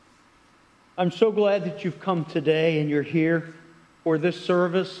I'm so glad that you've come today and you're here for this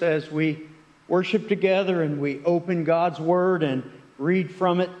service as we worship together and we open God's Word and read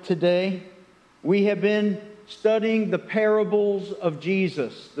from it today. We have been studying the parables of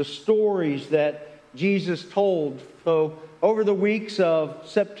Jesus, the stories that Jesus told. So over the weeks of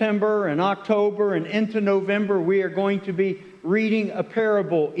September and October and into November, we are going to be reading a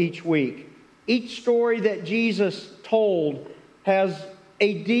parable each week. Each story that Jesus told has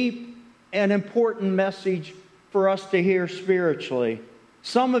a deep and important message for us to hear spiritually.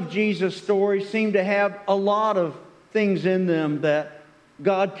 Some of Jesus' stories seem to have a lot of things in them that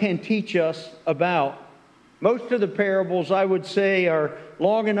God can teach us about. Most of the parables, I would say, are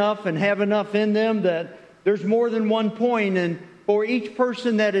long enough and have enough in them that there's more than one point. And for each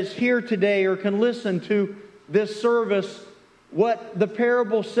person that is here today or can listen to this service, what the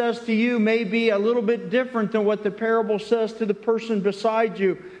parable says to you may be a little bit different than what the parable says to the person beside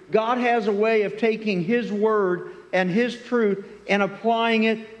you. God has a way of taking His Word and His truth and applying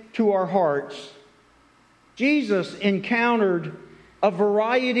it to our hearts. Jesus encountered a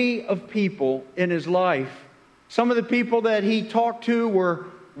variety of people in His life. Some of the people that He talked to were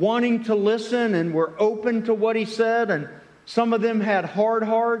wanting to listen and were open to what He said, and some of them had hard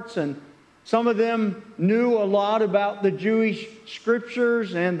hearts, and some of them knew a lot about the Jewish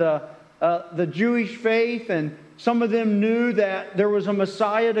scriptures and the Jewish faith, and some of them knew that there was a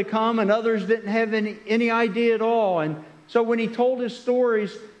Messiah to come, and others didn't have any idea at all. And so when He told His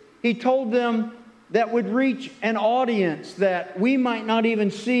stories, He told them that would reach an audience that we might not even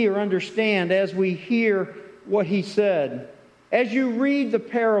see or understand as we hear what He said. As you read the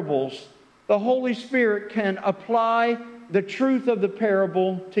parables, the Holy Spirit can apply the truth of the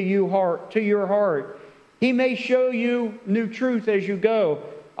parable to your heart. He may show you new truth as you go.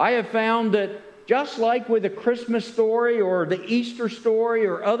 I have found that just like with a Christmas story or the Easter story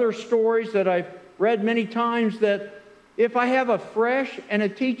or other stories that I've read many times, that if I have a fresh and a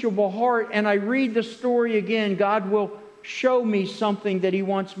teachable heart and I read the story again, God will show me something that He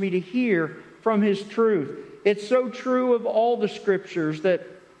wants me to hear from His truth. It's so true of all the scriptures that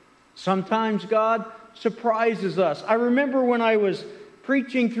sometimes God surprises us. I remember when I was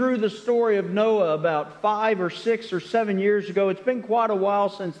preaching through the story of Noah about 5 or 6 or 7 years ago. It's been quite a while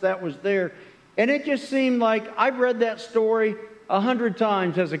since that was there. And it just seemed like I've read that story 100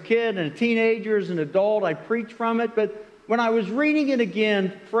 times as a kid and a teenager, as an adult. I preached from it. But when I was reading it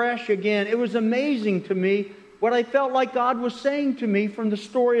again, fresh again, it was amazing to me what I felt like God was saying to me from the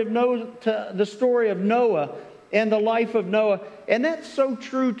story of Noah to the story of Noah and the life of Noah. And that's so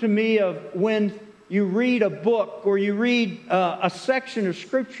true to me of when you read a book or you read a section of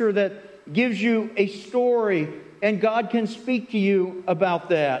Scripture that gives you a story, and God can speak to you about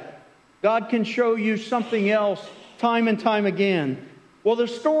that. God can show you something else time and time again. Well, the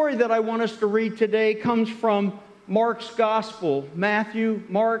story that I want us to read today comes from Mark's Gospel: Matthew,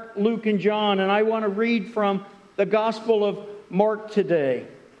 Mark, Luke, and John. And I want to read from the Gospel of Mark today.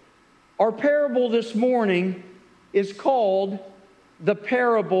 Our parable this morning is called the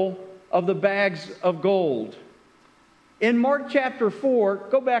parable of the bags of gold. In Mark chapter 4,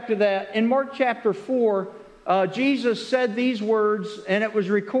 go back to that. In Mark chapter 4, Jesus said these words, and it was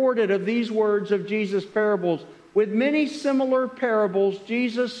recorded of these words of Jesus' parables. With many similar parables,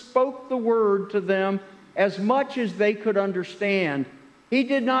 Jesus spoke the word to them as much as they could understand. He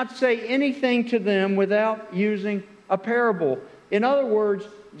did not say anything to them without using a parable. In other words,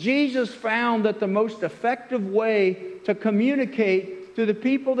 Jesus found that the most effective way to communicate to the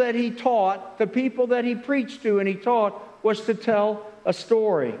people that He taught, the people that He preached to and He taught, was to tell a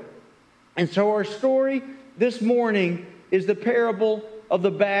story. And so our story this morning is the parable of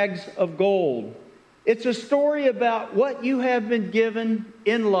the bags of gold. It's a story about what you have been given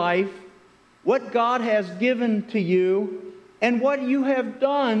in life, what God has given to you, and what you have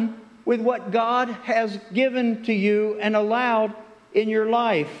done with what God has given to you and allowed in your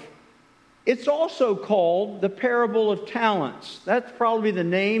life. It's also called the parable of talents. That's probably the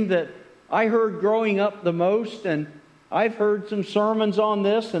name that I heard growing up the most, and I've heard some sermons on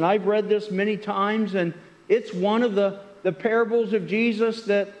this, and I've read this many times, and it's one of the parables of Jesus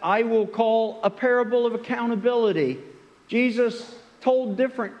that I will call a parable of accountability. Jesus told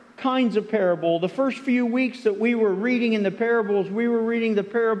different kinds of parable. The first few weeks that we were reading in the parables, we were reading the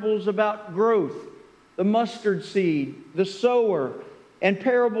parables about growth, the mustard seed, the sower, and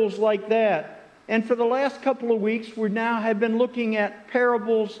parables like that. And for the last couple of weeks, we now have been looking at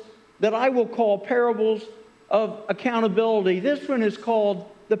parables that I will call parables of accountability. This one is called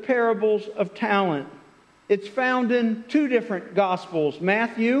the parables of talent. It's found in 2 different Gospels,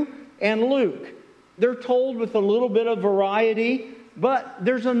 Matthew and Luke. They're told with a little bit of variety. But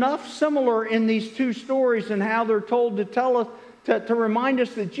there's enough similar in these two stories and how they're told to tell us, to remind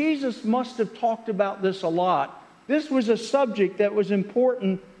us that Jesus must have talked about this a lot. This was a subject that was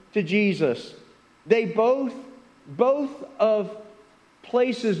important to Jesus. They both of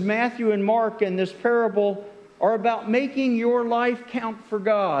places, Matthew and Mark, in this parable are about making your life count for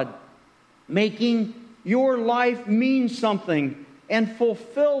God, making your life mean something, and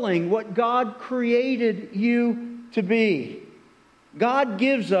fulfilling what God created you to be. God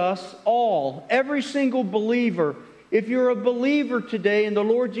gives us all, every single believer. If you're a believer today in the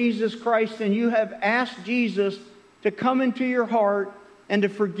Lord Jesus Christ and you have asked Jesus to come into your heart and to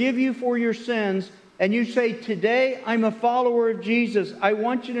forgive you for your sins, and you say, today I'm a follower of Jesus, I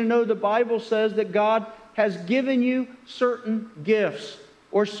want you to know the Bible says that God has given you certain gifts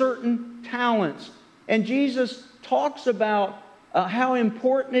or certain talents. And Jesus talks about how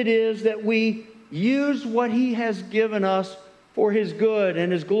important it is that we use what He has given us for His good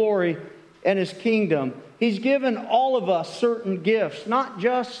and His glory and His kingdom. He's given all of us certain gifts, not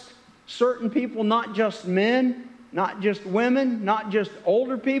just certain people, not just men, not just women, not just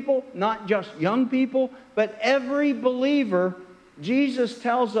older people, not just young people, but every believer, Jesus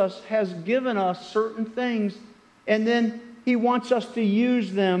tells us, has given us certain things, and then He wants us to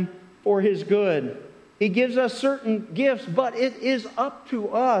use them for His good. He gives us certain gifts, but it is up to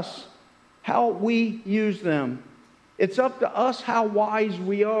us how we use them. It's up to us how wise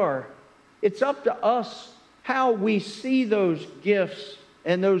we are. It's up to us how we see those gifts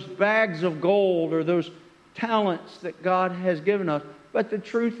and those bags of gold or those talents that God has given us. But the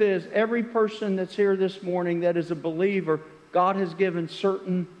truth is, every person that's here this morning that is a believer, God has given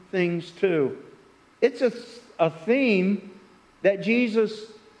certain things to. It's a theme that Jesus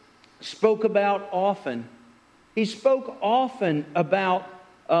spoke about often. He spoke often about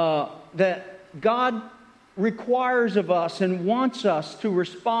that God requires of us and wants us to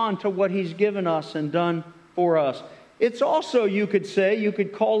respond to what He's given us and done for us. It's also, you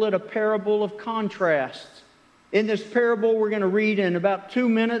could call it a parable of contrasts. In this parable we're going to read in about 2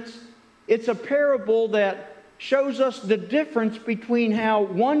 minutes, it's a parable that shows us the difference between how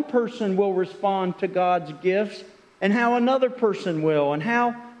one person will respond to God's gifts and how another person will, and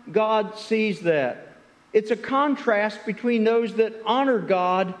how God sees that. It's a contrast between those that honor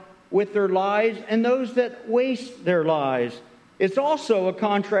God with their lives and those that waste their lives. It's also a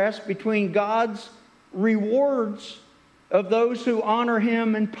contrast between God's rewards of those who honor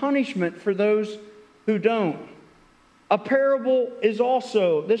Him and punishment for those who don't. This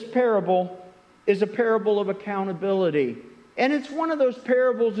parable is a parable of accountability. And it's one of those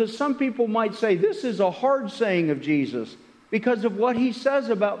parables that some people might say, this is a hard saying of Jesus because of what He says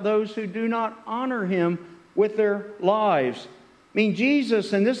about those who do not honor Him with their lives. I mean,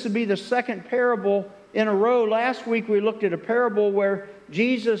 Jesus, and this would be the second parable in a row. Last week we looked at a parable where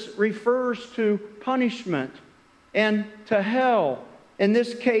Jesus refers to punishment and to hell. In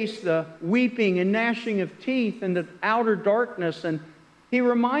this case, the weeping and gnashing of teeth and the outer darkness. And He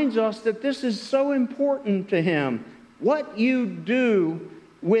reminds us that this is so important to Him. What you do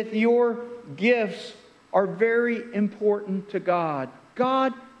with your gifts are very important to God.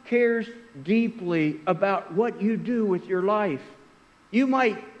 God cares deeply about what you do with your life. You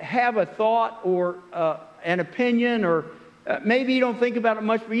might have a thought or an opinion, or maybe you don't think about it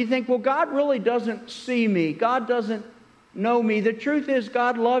much, but you think, well, God really doesn't see me. God doesn't know me. The truth is,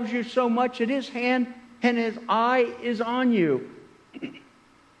 God loves you so much that His hand and His eye is on you.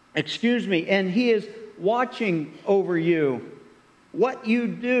 And He is watching over you. What you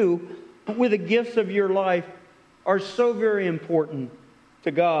do with the gifts of your life are so very important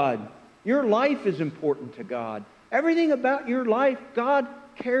to God. Your life is important to God. Everything about your life, God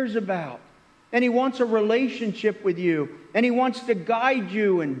cares about. And He wants a relationship with you. And He wants to guide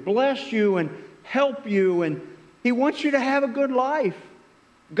you and bless you and help you. And He wants you to have a good life.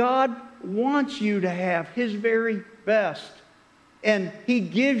 God wants you to have His very best. And He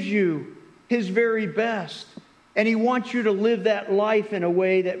gives you His very best. And He wants you to live that life in a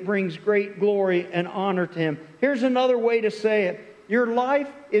way that brings great glory and honor to Him. Here's another way to say it. Your life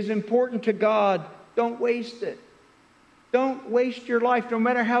is important to God. Don't waste it. Don't waste your life, no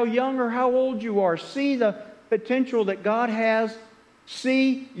matter how young or how old you are. See the potential that God has.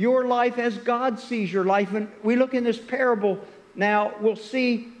 See your life as God sees your life. And we look in this parable now, we'll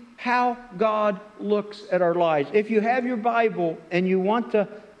see how God looks at our lives. If you have your Bible and you want to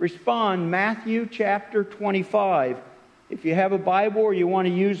respond, Matthew chapter 25. If you have a Bible or you want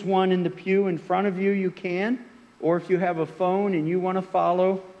to use one in the pew in front of you, you can. Or if you have a phone and you want to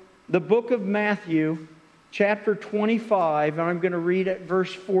follow, the book of Matthew chapter 25, and I'm going to read at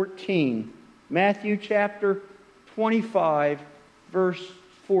verse 14. Matthew chapter 25, verse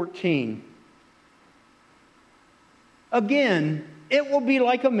 14. Again, it will be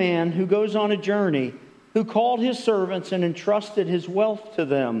like a man who goes on a journey, who called his servants and entrusted his wealth to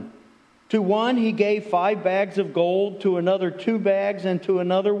them. To one he gave 5 bags of gold, to another 2 bags, and to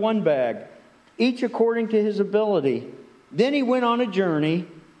another 1 bag, each according to his ability. Then he went on a journey.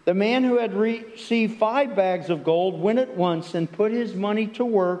 The man who had received 5 bags of gold went at once and put his money to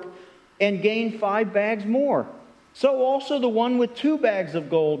work and gained 5 bags more. So also the one with 2 bags of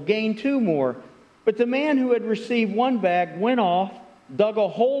gold gained 2 more. But the man who had received 1 bag went off, dug a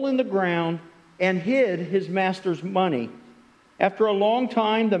hole in the ground, and hid his master's money. After a long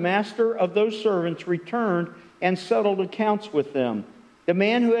time, the master of those servants returned and settled accounts with them. The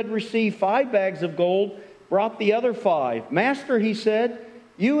man who had received 5 bags of gold brought the other 5. Master, he said,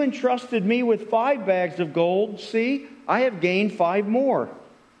 you entrusted me with 5 bags of gold. See, I have gained 5 more.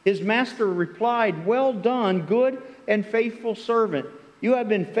 His master replied, well done, good and faithful servant. You have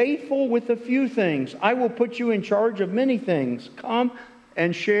been faithful with a few things. I will put you in charge of many things. Come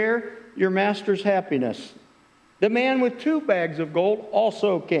and share your master's happiness. The man with 2 bags of gold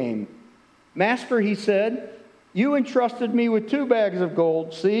also came. Master, he said, you entrusted me with 2 bags of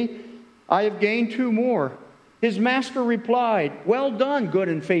gold. See, I have gained 2 more. His master replied, well done, good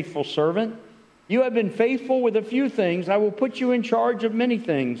and faithful servant. You have been faithful with a few things. I will put you in charge of many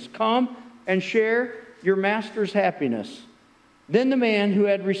things. Come and share your master's happiness. Then the man who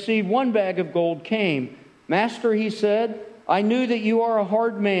had received 1 bag of gold came. Master, he said, I knew that you are a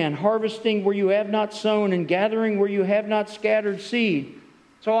hard man, harvesting where you have not sown and gathering where you have not scattered seed.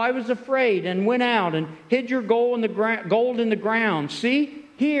 So I was afraid and went out and hid your gold in the ground. See,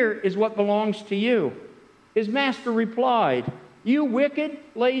 here is what belongs to you. His master replied, you wicked,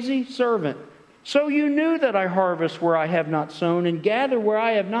 lazy servant. So you knew that I harvest where I have not sown and gather where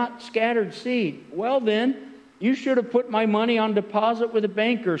I have not scattered seed. Well then, you should have put my money on deposit with a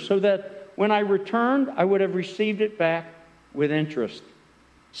banker so that when I returned, I would have received it back with interest.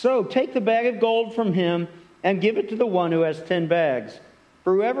 So take the bag of gold from him and give it to the one who has 10 bags.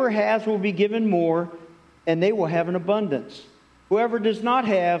 For whoever has will be given more, and they will have an abundance. Whoever does not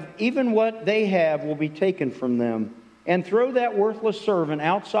have, even what they have will be taken from them. And throw that worthless servant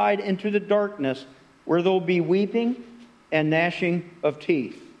outside into the darkness, where there will be weeping and gnashing of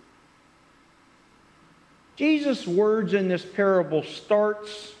teeth. Jesus' words in this parable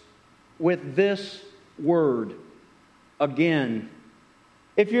starts with this word, again.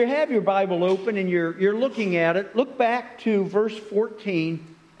 If you have your Bible open and you're looking at it, look back to verse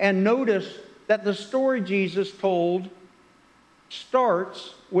 14 and notice that the story Jesus told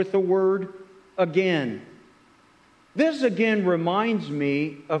starts with the word again. This again reminds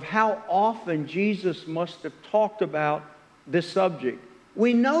me of how often Jesus must have talked about this subject.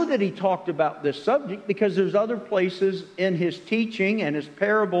 We know that he talked about this subject because there's other places in his teaching and his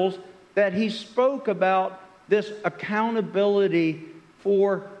parables that he spoke about this accountability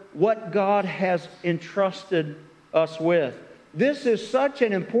for what God has entrusted us with. This is such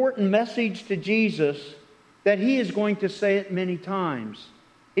an important message to Jesus that he is going to say it many times.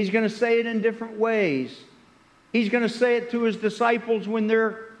 He's going to say it in different ways. He's going to say it to his disciples when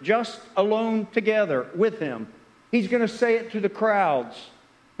they're just alone together with him. He's going to say it to the crowds.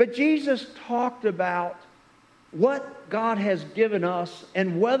 But Jesus talked about what God has given us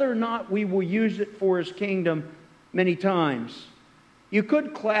and whether or not we will use it for his kingdom many times. You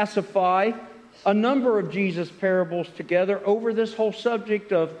could classify a number of Jesus' parables together over this whole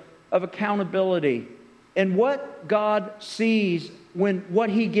subject of accountability and what God sees when what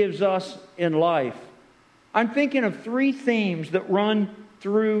he gives us in life. I'm thinking of 3 themes that run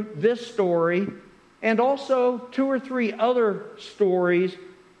through this story and also 2 or 3 other stories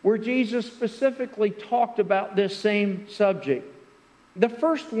where Jesus specifically talked about this same subject. The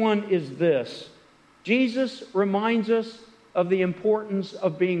first one is this. Jesus reminds us of the importance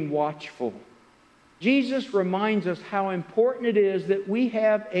of being watchful. Jesus reminds us how important it is that we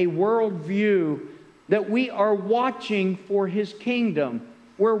have a worldview, that we are watching for his kingdom.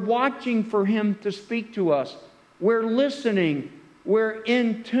 We're watching for him to speak to us. We're listening. We're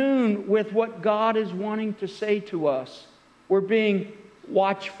in tune with what God is wanting to say to us. We're being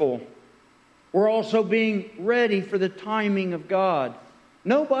watchful. We're also being ready for the timing of God.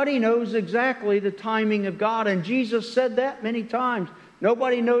 Nobody knows exactly the timing of God, and Jesus said that many times.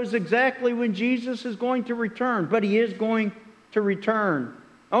 Nobody knows exactly when Jesus is going to return, but he is going to return.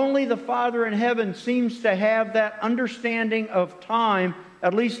 Only the Father in heaven seems to have that understanding of time,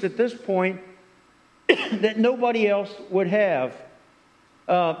 at least at this point, that nobody else would have.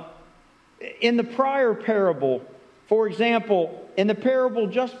 In the prior parable, for example, in the parable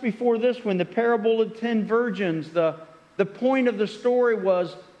just before this one, the parable of 10 virgins, the the point of the story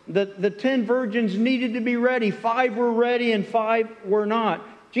was that the 10 virgins needed to be ready. 5 were ready and 5 were not.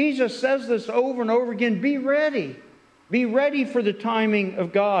 Jesus says this over and over again, be ready. Be ready for the timing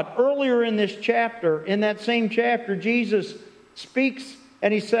of God. Earlier in this chapter, in that same chapter, Jesus speaks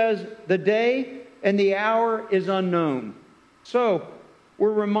and he says, the day and the hour is unknown. So,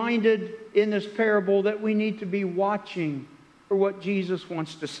 we're reminded in this parable that we need to be watching for what Jesus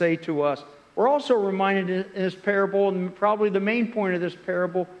wants to say to us. We're also reminded in this parable, and probably the main point of this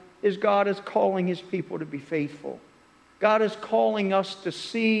parable, is God is calling His people to be faithful. God is calling us to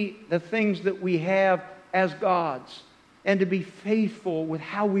see the things that we have as God's and to be faithful with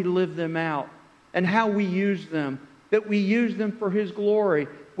how we live them out and how we use them, that we use them for His glory.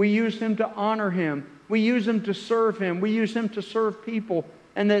 We use them to honor Him. We use them to serve Him. We use them to serve people.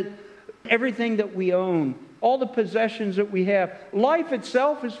 And that everything that we own, all the possessions that we have, life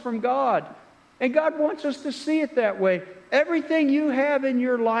itself is from God. And God wants us to see it that way. Everything you have in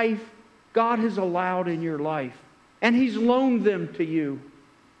your life, God has allowed in your life. And He's loaned them to you.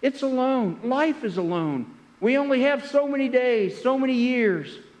 It's a loan. Life is a loan. We only have so many days, so many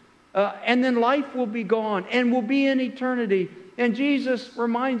years. And then life will be gone and will be in eternity. And Jesus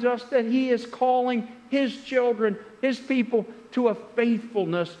reminds us that He is calling His children, His people, to a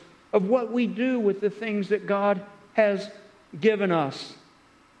faithfulness of what we do with the things that God has given us.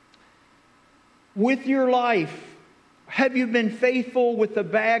 With your life, have you been faithful with the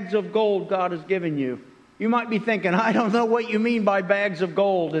bags of gold God has given you? You might be thinking, I don't know what you mean by bags of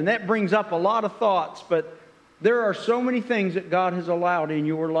gold, and that brings up a lot of thoughts, but there are so many things that God has allowed in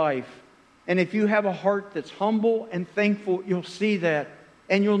your life. And if you have a heart that's humble and thankful, you'll see that,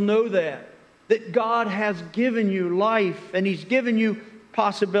 and you'll know that God has given you life, and He's given you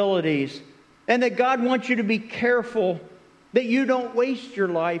possibilities, and that God wants you to be careful that you don't waste your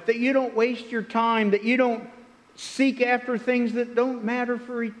life, that you don't waste your time, that you don't seek after things that don't matter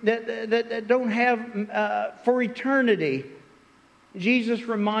that don't have for eternity. Jesus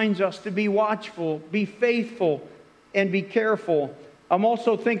reminds us to be watchful, be faithful, and be careful. I'm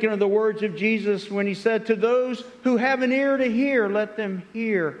also thinking of the words of Jesus when He said, to those who have an ear to hear, let them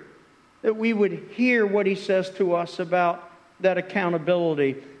hear. That we would hear what He says to us about that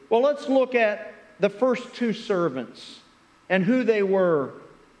accountability. Well, let's look at the first 2 servants and who they were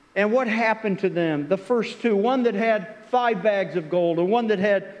and what happened to them. The first 2, one that had 5 bags of gold and one that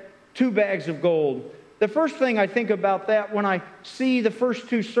had 2 bags of gold. The first thing I think about that when I see the first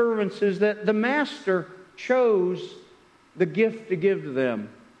 2 servants is that the master chose the gift to give to them.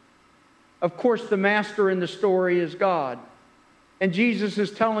 Of course, the master in the story is God. And Jesus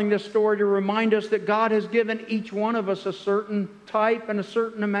is telling this story to remind us that God has given each one of us a certain type and a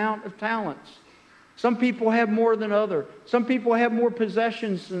certain amount of talents. Some people have more than others. Some people have more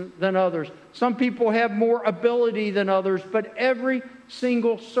possessions than others. Some people have more ability than others. But every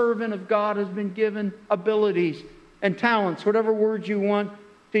single servant of God has been given abilities and talents, whatever words you want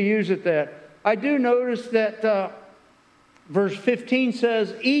to use at that. I do notice that verse 15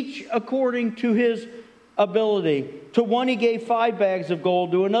 says, each according to his ability. To one He gave 5 bags of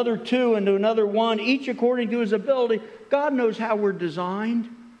gold, to another 2, and to another 1, each according to his ability. God knows how we're designed.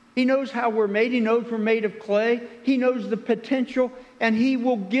 He knows how we're made. He knows we're made of clay. He knows the potential, and He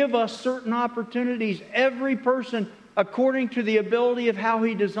will give us certain opportunities. Every person according to the ability of how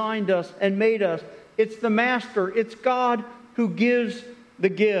He designed us and made us. It's the Master. It's God who gives the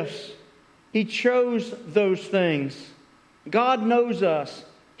gifts. He chose those things. God knows us.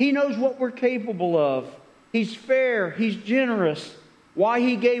 He knows what we're capable of. He's fair. He's generous. Why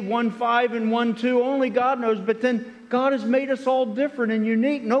He gave 1 5 and 1 2, only God knows. But then God has made us all different and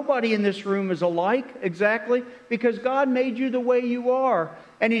unique. Nobody in this room is alike, exactly, because God made you the way you are.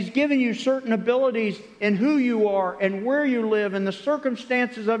 And He's given you certain abilities in who you are and where you live and the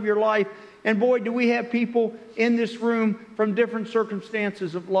circumstances of your life. And boy, do we have people in this room from different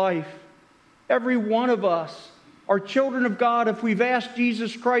circumstances of life. Every one of us are children of God if we've asked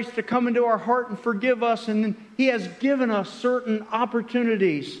Jesus Christ to come into our heart and forgive us, and He has given us certain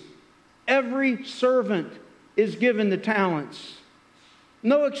opportunities. Every servant is given the talents.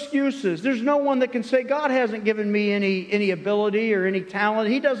 No excuses. There's no one that can say, God hasn't given me any ability or any talent.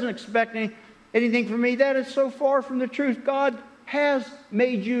 He doesn't expect anything from me. That is so far from the truth. God has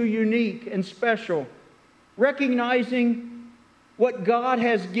made you unique and special. Recognizing what God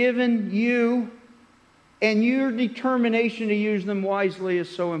has given you and your determination to use them wisely is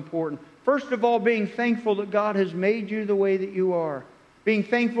so important. First of all, being thankful that God has made you the way that you are. Being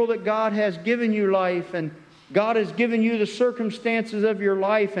thankful that God has given you life and God has given you the circumstances of your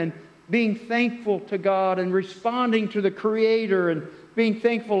life, and being thankful to God and responding to the Creator and being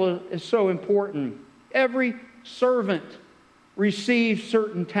thankful is so important. Every servant received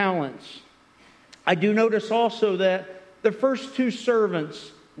certain talents. I do notice also that the first two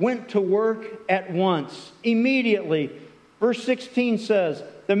servants went to work at once, immediately. Verse 16 says,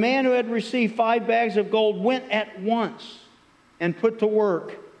 the man who had received 5 bags of gold went at once and put to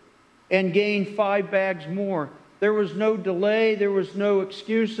work and gained 5 bags more. There was no delay. There was no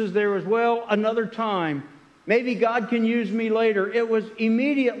excuses. There was, well, another time. Maybe God can use me later. It was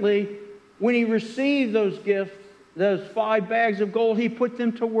immediately when he received those gifts, those 5 bags of gold, he put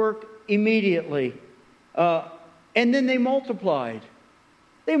them to work immediately. And then they multiplied.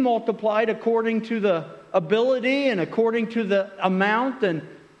 They multiplied according to the ability and according to the amount. And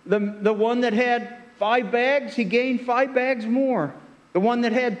the one that had 5 bags, he gained 5 bags more. The one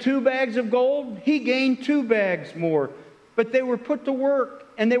that had 2 bags of gold, he gained 2 bags more. But they were put to work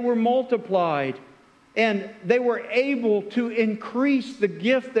and they were multiplied. And they were able to increase the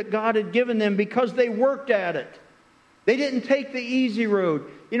gift that God had given them because they worked at it. They didn't take the easy road.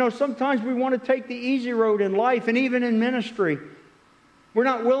 You know, sometimes we want to take the easy road in life and even in ministry. We're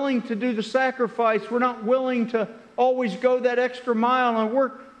not willing to do the sacrifice. We're not willing to always go that extra mile and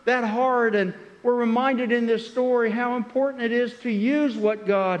work that hard. And we're reminded in this story how important it is to use what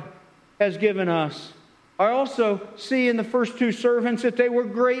God has given us. I also see in the first 2 servants that they were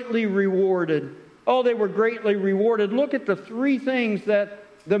greatly rewarded. Oh, they were greatly rewarded. Look at the 3 things that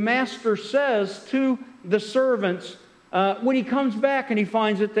the master says to the servants when he comes back and he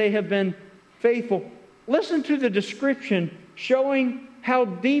finds that they have been faithful. Listen to the description showing how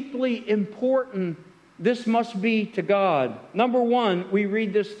deeply important this must be to God. Number 1, we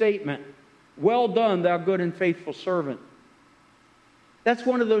read this statement, well done, thou good and faithful servant. That's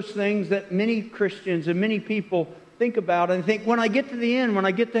one of those things that many Christians and many people think about and think, when I get to the end, when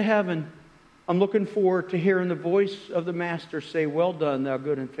I get to heaven, I'm looking forward to hearing the voice of the Master say, well done, thou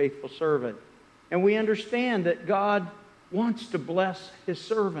good and faithful servant. And we understand that God wants to bless His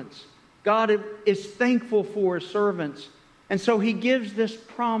servants. God is thankful for His servants. And so He gives this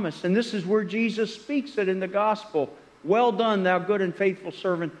promise. And this is where Jesus speaks it in the gospel. Well done, thou good and faithful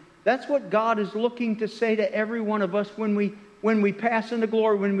servant. That's what God is looking to say to every one of us when we pass into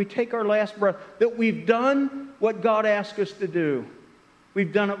glory, when we take our last breath, that we've done what God asked us to do.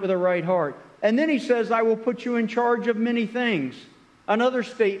 We've done it with a right heart. And then He says, I will put you in charge of many things. Another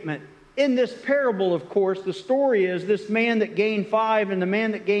statement. In this parable, of course, the story is this man that gained 5 and the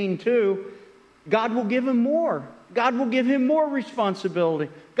man that gained 2, God will give him more. God will give him more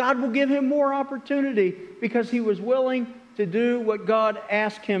responsibility. God will give him more opportunity because he was willing to do what God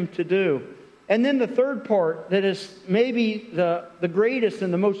asked him to do. And then the third part that is maybe the greatest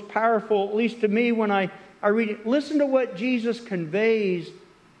and the most powerful, at least to me when I read it. Listen to what Jesus conveys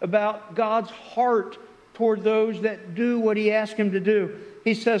about God's heart toward those that do what He asked him to do.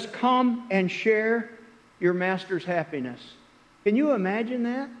 He says, come and share your master's happiness. Can you imagine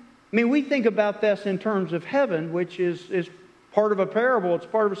that? I mean, we think about this in terms of heaven, which is part of a parable. It's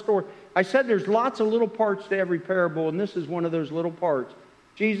part of a story. I said there's lots of little parts to every parable, and this is one of those little parts.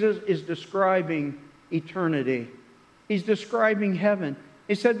 Jesus is describing eternity. He's describing heaven.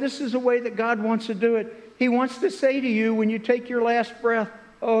 He said this is the way that God wants to do it. He wants to say to you when you take your last breath,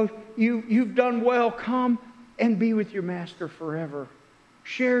 oh, you've done well. Come and be with your master forever.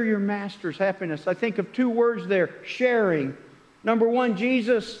 Share your master's happiness. I think of 2 words there, sharing. Number 1,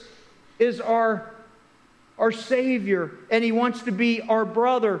 Jesus is our Savior, and He wants to be our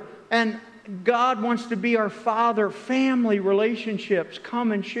brother, and God wants to be our Father. Family relationships.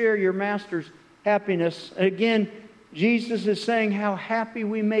 Come and share your master's happiness. And again, Jesus is saying how happy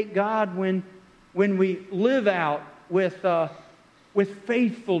we make God when we live out with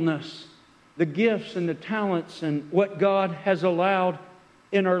faithfulness the gifts and the talents and what God has allowed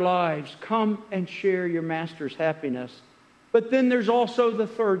in our lives. Come and share your master's happiness. But then there's also the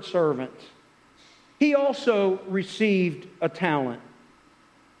third servant. He also received a talent.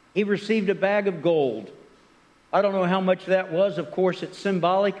 He received a bag of gold. I don't know how much that was. Of course, it's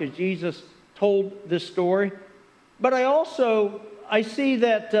symbolic as Jesus told this story. But I see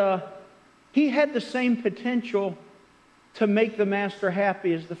that he had the same potential to make the master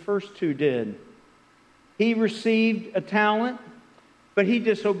happy as the first 2 did. He received a talent, but he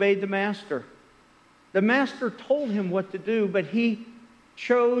disobeyed the master. The master told him what to do, but he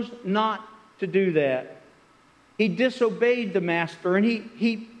chose not to do that. He disobeyed the master, and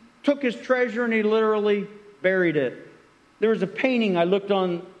he took his treasure and he literally buried it. There was a painting I looked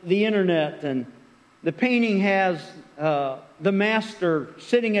on the internet, and the painting has the master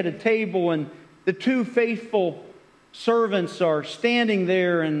sitting at a table, and the 2 faithful servants are standing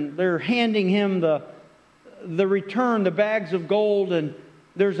there, and they're handing him the return, the bags of gold, and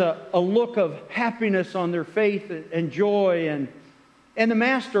there's a look of happiness on their face and joy. And the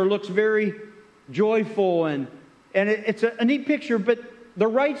master looks very joyful. And it's a neat picture. But the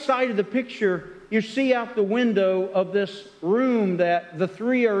right side of the picture, you see out the window of this room that the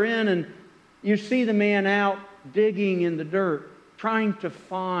three are in. And you see the man out digging in the dirt, trying to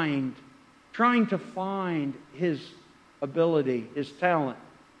find his ability, his talent,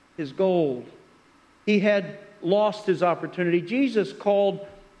 his gold. He had lost his opportunity. Jesus called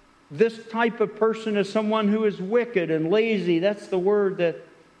this type of person as someone who is wicked and lazy. That's the word that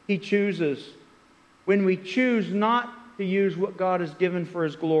he chooses. When we choose not to use what God has given for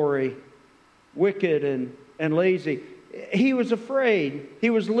his glory, wicked and lazy. He was afraid. He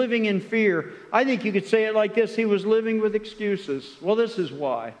was living in fear. I think you could say it like this. He was living with excuses. Well, this is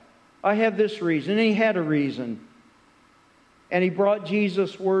why. I have this reason. And he had a reason. And he brought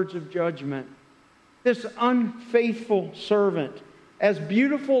Jesus words of judgment. This unfaithful servant, as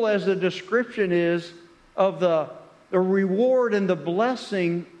beautiful as the description is of the reward and the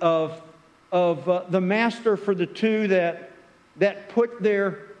blessing of the master for the two that put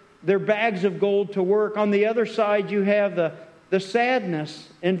their bags of gold to work. On the other side, you have the sadness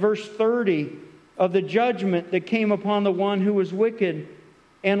in verse 30 of the judgment that came upon the one who was wicked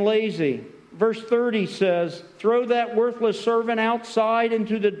and lazy. Verse 30 says, "Throw that worthless servant outside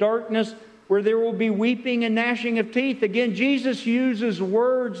into the darkness where there will be weeping and gnashing of teeth." Again, Jesus uses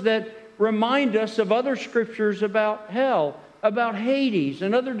words that remind us of other scriptures about hell, about Hades,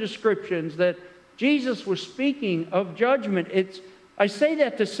 and other descriptions that Jesus was speaking of judgment. I say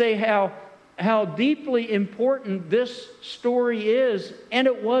that to say how deeply important this story is, and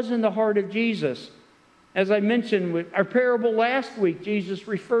it was in the heart of Jesus. As I mentioned with our parable last week, Jesus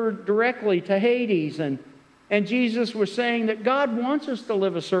referred directly to Hades, and Jesus was saying that God wants us to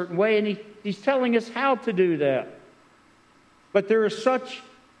live a certain way, and He's telling us how to do that. But there is such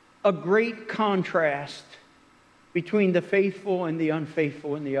a great contrast between the faithful and the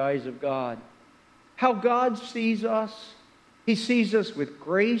unfaithful in the eyes of God. How God sees us. He sees us with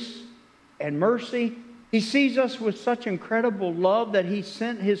grace and mercy. He sees us with such incredible love that He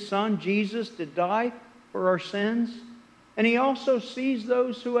sent His Son, Jesus, to die for our sins. And He also sees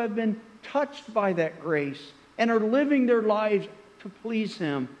those who have been touched by that grace and are living their lives to please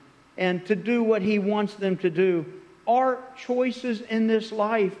Him and to do what He wants them to do. Our choices in this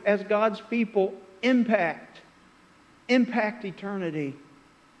life as God's people impact eternity.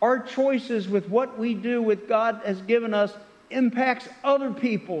 Our choices with what we do with God has given us impacts other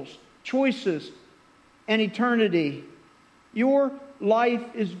people's choices and eternity. Your life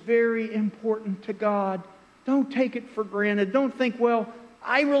is very important to God. Don't take it for granted. Don't think, well,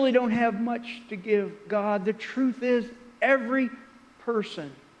 I really don't have much to give God. The truth is, every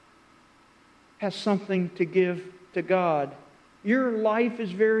person has something to give to God. Your life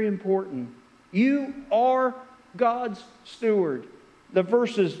is very important. You are God's steward. The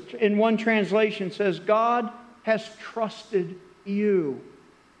verses in one translation says, God has trusted you.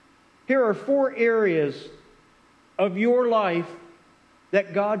 Here are 4 areas of your life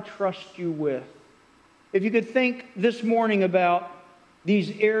that God trusts you with. If you could think this morning about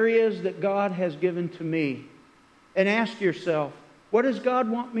these areas that God has given to me and ask yourself, what does God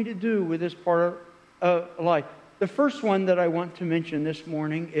want me to do with this part of life? The first one that I want to mention this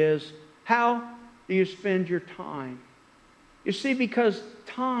morning is, how do you spend your time? You see, because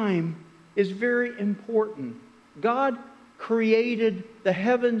time is very important. God created the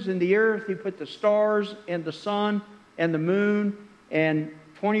heavens and the earth. He put the stars and the sun and the moon and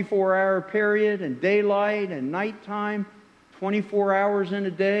 24-hour period and daylight and nighttime, 24 hours in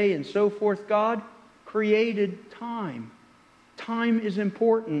a day and so forth. God created time. Time is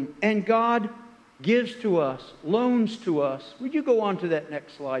important. And God gives to us, loans to us. Would you go on to that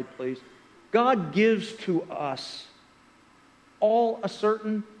next slide, please? God gives to us all a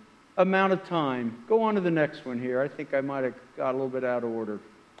certain amount of time. Go on to the next one here. I think I might have got a little bit out of order.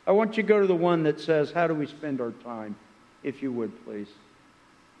 I want you to go to the one that says, how do we spend our time? If you would, please.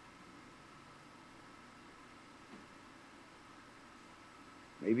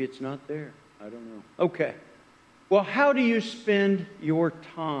 Maybe it's not there. I don't know. Okay. Well, how do you spend your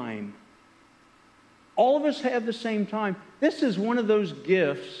time? All of us have the same time. This is one of those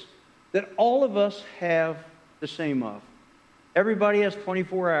gifts that all of us have the same of. Everybody has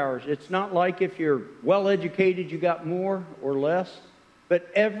 24 hours. It's not like if you're well educated, you got more or less. But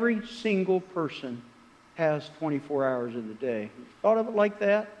every single person has 24 hours in the day. Thought of it like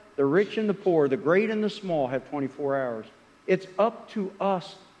that? The rich and the poor, the great and the small have 24 hours. It's up to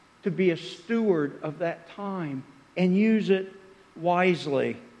us to be a steward of that time and use it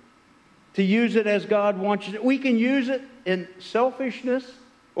wisely. To use it as God wants you to. We can use it in selfishness.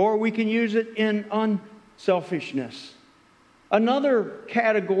 or we can use it in unselfishness. Another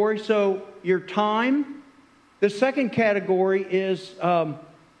category, so your time. The second category is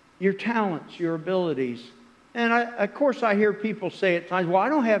your talents, your abilities. And of course I hear people say at times, well, I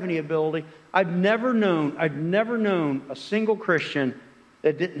don't have any ability. I've never known a single Christian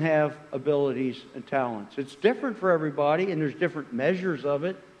that didn't have abilities and talents. It's different for everybody, and there's different measures of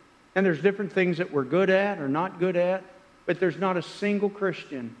it. And there's different things that we're good at or not good at. But there's not a single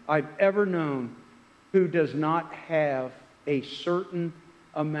Christian I've ever known who does not have a certain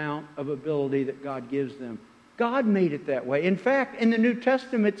amount of ability that God gives them. God made it that way. In fact, in the New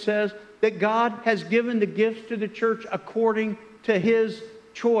Testament it says that God has given the gifts to the church according to His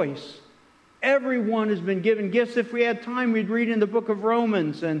choice. Everyone has been given gifts. If we had time, we'd read in the book of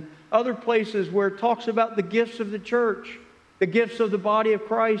Romans and other places where it talks about the gifts of the church, the gifts of the body of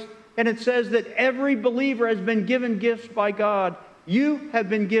Christ. And it says that every believer has been given gifts by God. You have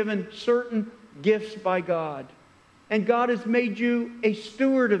been given certain gifts by God. And God has made you a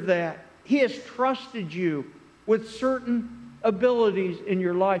steward of that. He has trusted you with certain abilities in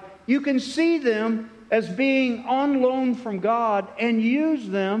your life. You can see them as being on loan from God and use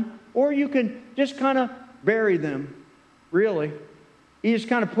them, or you can just kind of bury them, really. You just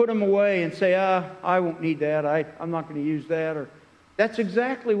kind of put them away and say, I won't need that. I'm not going to use that. Or that's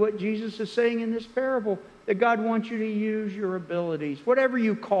exactly what Jesus is saying in this parable, that God wants you to use your abilities. Whatever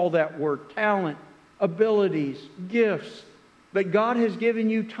you call that word, talent, abilities, gifts. But God has given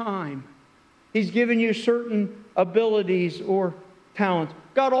you time. He's given you certain abilities or talents.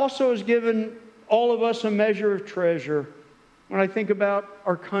 God also has given all of us a measure of treasure. When I think about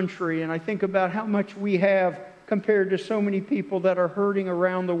our country and I think about how much we have compared to so many people that are hurting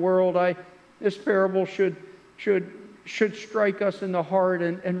around the world, this parable should strike us in the heart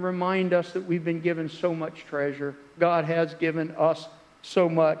and remind us that we've been given so much treasure. God has given us so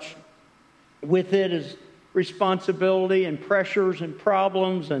much. With it is responsibility and pressures and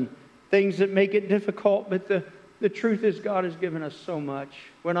problems and things that make it difficult. But the truth is God has given us so much.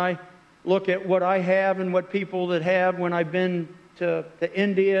 When I look at what I have and what people that have, when I've been to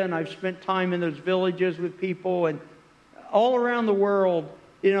India and I've spent time in those villages with people and all around the world,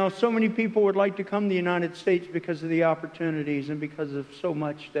 so many people would like to come to the United States because of the opportunities and because of so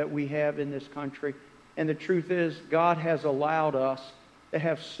much that we have in this country. And the truth is, God has allowed us to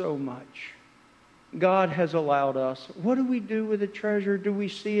have so much. God has allowed us. What do we do with the treasure? Do we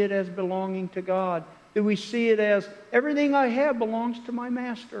see it as belonging to God? Do we see it as everything I have belongs to my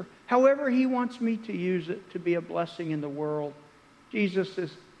Master? However He wants me to use it to be a blessing in the world. Jesus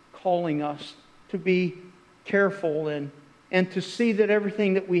is calling us to be careful and to see that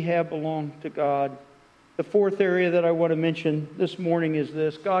everything that we have belongs to God. The fourth area that I want to mention this morning is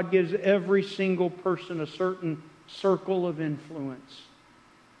this. God gives every single person a certain circle of influence.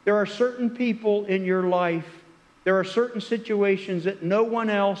 There are certain people in your life, there are certain situations that no one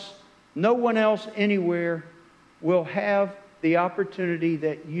else anywhere will have the opportunity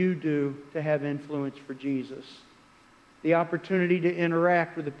that you do to have influence for Jesus. The opportunity to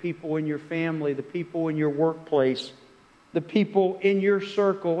interact with the people in your family, the people in your workplace, the people in your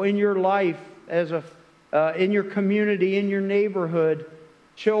circle, in your life, in your community, in your neighborhood,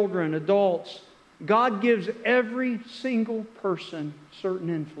 children, adults. God gives every single person certain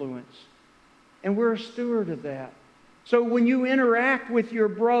influence. And we're a steward of that. So when you interact with your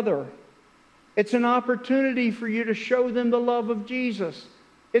brother, it's an opportunity for you to show them the love of Jesus.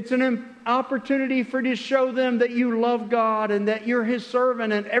 It's an opportunity for you to show them that you love God and that you're His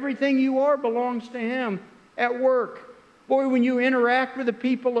servant and everything you are belongs to Him. At work, boy, when you interact with the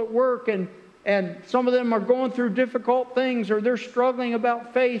people at work and some of them are going through difficult things or they're struggling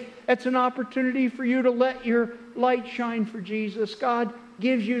about faith, it's an opportunity for you to let your light shine for Jesus. God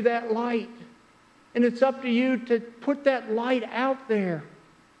gives you that light. And it's up to you to put that light out there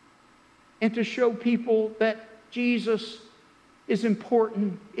and to show people that Jesus is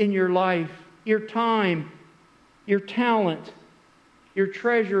important in your life. Your time, your talent, your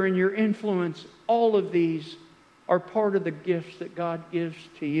treasure, and your influence, all of these are part of the gifts that God gives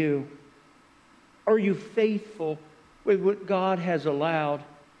to you. Are you faithful with what God has allowed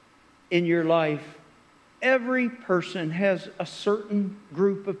in your life? Every person has a certain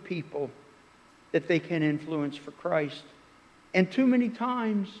group of people that they can influence for Christ. And too many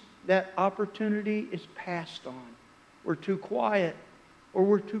times that opportunity is passed on. We're too quiet, or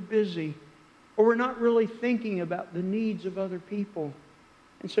we're too busy, or we're not really thinking about the needs of other people.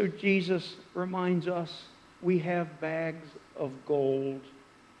 And so Jesus reminds us we have bags of gold.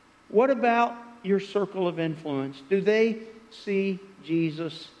 What about your circle of influence? Do they see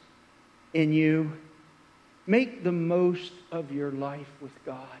Jesus in you? Make the most of your life with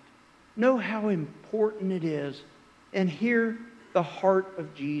God. Know how important it is, and hear the heart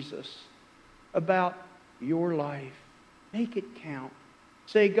of Jesus about your life. Make it count.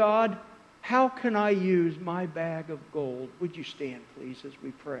 Say, God, how can I use my bag of gold? Would you stand, please, as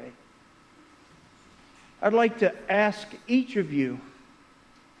we pray? I'd like to ask each of you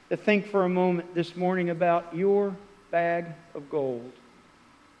to think for a moment this morning about your bag of gold.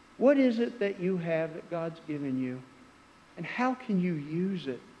 What is it that you have that God's given you? And how can you use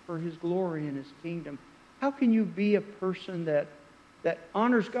it for His glory and His kingdom? How can you be a person that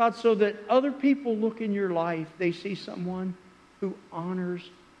honors God so that other people look in your life, they see someone who honors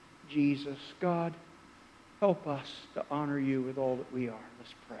Jesus? God, help us to honor you with all that we are.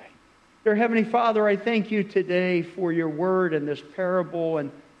 Let's pray. Dear Heavenly Father, I thank you today for your word and this parable,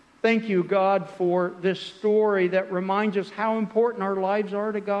 and thank you, God, for this story that reminds us how important our lives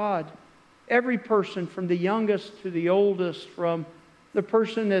are to God. Every person, from the youngest to the oldest, from the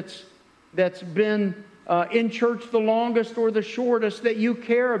person that's been in church the longest or the shortest, that you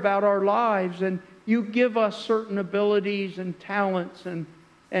care about our lives, and you give us certain abilities and talents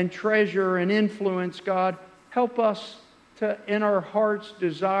and treasure and influence. God, help us to, in our hearts,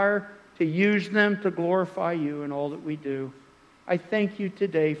 desire to use them to glorify you in all that we do. I thank you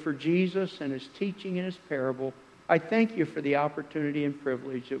today for Jesus and His teaching and His parable. I thank you for the opportunity and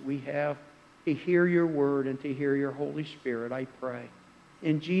privilege that we have to hear your word and to hear your Holy Spirit, I pray.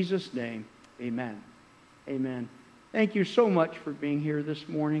 In Jesus' name, amen. Amen. Thank you so much for being here this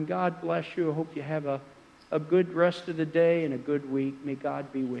morning. God bless you. I hope you have a good rest of the day and a good week. May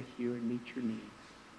God be with you and meet your needs.